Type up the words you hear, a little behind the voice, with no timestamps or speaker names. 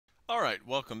Alright,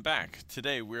 welcome back.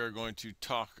 Today we are going to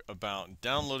talk about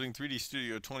downloading 3D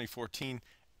Studio 2014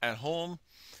 at home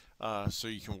so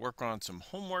you can work on some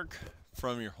homework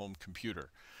from your home computer.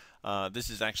 This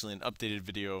is actually an updated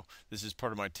video. This is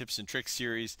part of my tips and tricks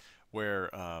series where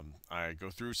I go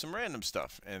through some random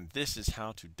stuff, and this is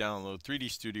how to download 3D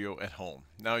Studio at home.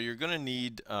 Now you're going to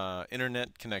need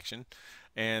internet connection,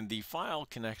 and the file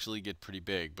can actually get pretty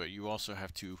big, but you also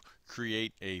have to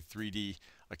create a 3D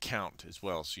account as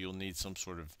well. So you'll need some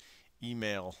sort of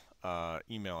email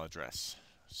address.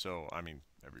 So I mean,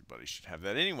 everybody should have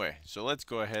that anyway. So let's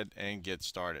go ahead and get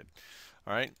started.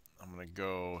 All right, I'm going to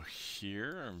go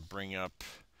here and bring up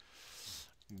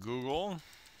Google.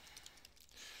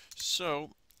 So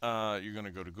you're going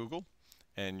to go to Google,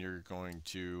 and you're going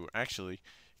to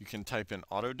you can type in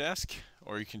Autodesk,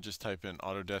 or you can just type in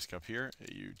Autodesk up here,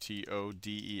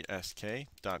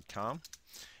 autodesk.com,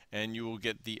 and you will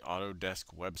get the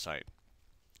Autodesk website.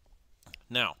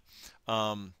 Now,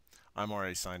 I'm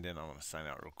already signed in. I want to sign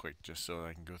out real quick just so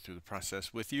I can go through the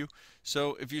process with you.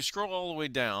 So if you scroll all the way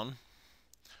down,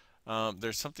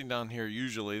 there's something down here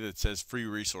usually that says free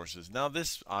resources. Now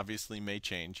this obviously may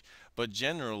change, but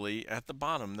generally at the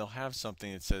bottom they'll have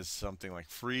something that says something like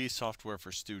free software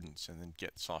for students, and then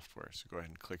get software. So go ahead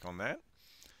and click on that.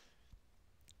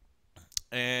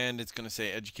 And it's going to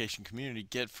say education community,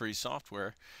 get free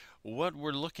software. What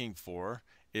we're looking for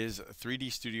is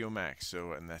 3D Studio Max.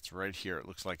 So, and that's right here. It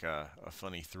looks like a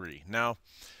funny 3. Now,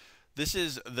 this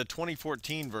is the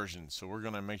 2014 version, so we're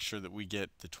going to make sure that we get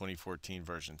the 2014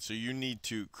 version. So you need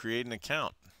to create an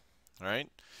account. All right,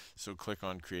 so click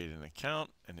on create an account,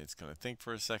 and it's going to think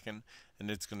for a second,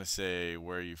 and it's going to say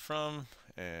where are you from,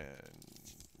 and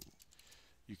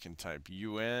you can type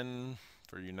UN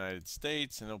for United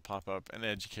States, and it'll pop up an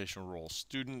educational role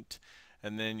student,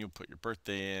 and then you'll put your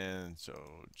birthday in.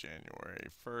 So January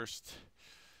 1st,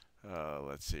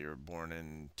 let's say you're born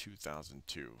in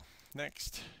 2002.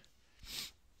 Next,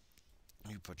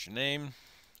 you put your name.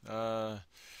 Your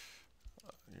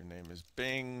name is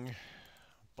Bing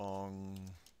Bong,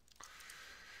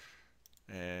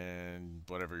 and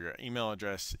whatever your email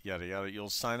address, yada yada. You'll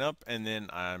sign up, and then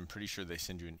I'm pretty sure they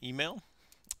send you an email,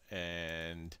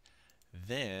 and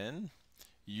then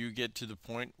you get to the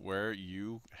point where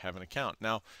you have an account.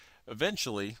 Now,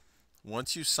 eventually,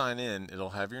 once you sign in,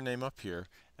 it'll have your name up here,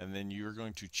 and then you're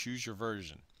going to choose your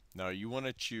version. Now, you want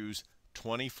to choose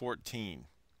 2014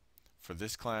 for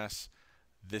this class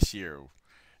this year.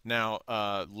 Now,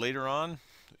 later on,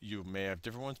 you may have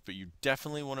different ones, but you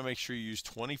definitely want to make sure you use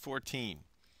 2014.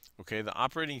 Okay, the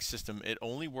operating system, it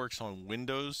only works on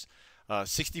Windows,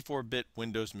 64-bit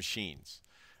Windows machines.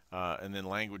 And then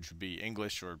language would be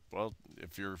English, or, well,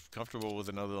 if you're comfortable with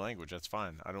another language, that's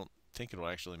fine. I don't think it'll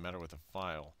actually matter with a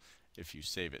file if you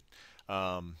save it.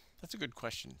 That's a good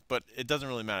question, but it doesn't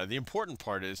really matter. The important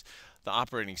part is the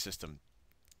operating system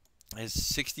is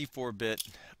 64-bit.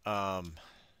 Let's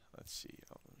see.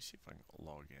 Let me see if I can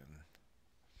log in.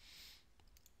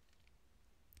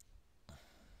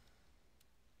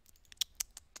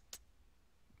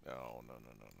 No.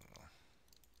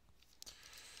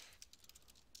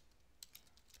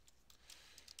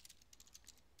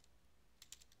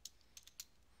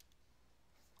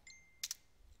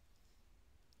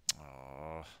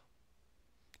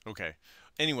 Okay.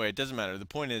 Anyway, it doesn't matter. The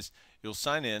point is, you'll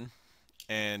sign in,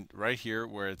 and right here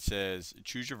where it says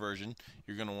choose your version,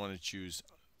 you're going to want to choose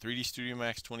 3D Studio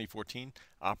Max 2014.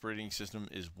 Operating system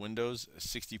is Windows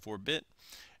 64-bit,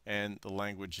 and the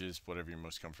language is whatever you're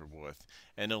most comfortable with.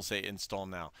 And it'll say install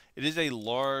now. It is a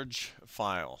large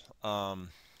file,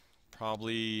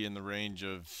 probably in the range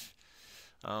of,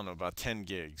 I don't know, about 10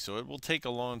 gigs. So it will take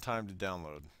a long time to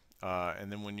download.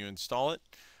 And then when you install it,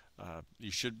 you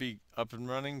should be up and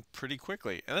running pretty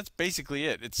quickly. And that's basically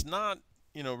it. It's not,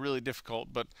 really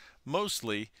difficult, but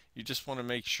mostly you just want to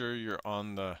make sure you're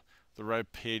on the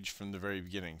right page from the very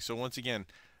beginning. So once again,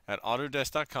 at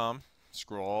autodesk.com,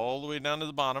 scroll all the way down to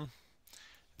the bottom.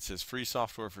 It says free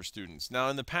software for students. Now,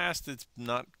 in the past, it's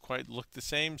not quite looked the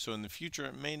same, so in the future,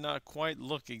 it may not quite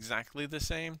look exactly the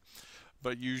same,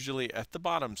 but usually at the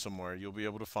bottom somewhere, you'll be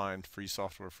able to find free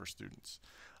software for students.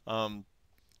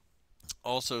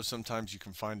 Also, sometimes you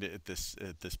can find it at this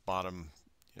bottom,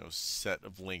 set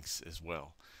of links as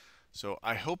well. So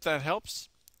I hope that helps,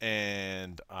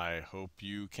 and I hope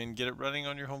you can get it running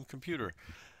on your home computer.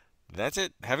 That's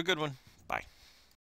it. Have a good one. Bye.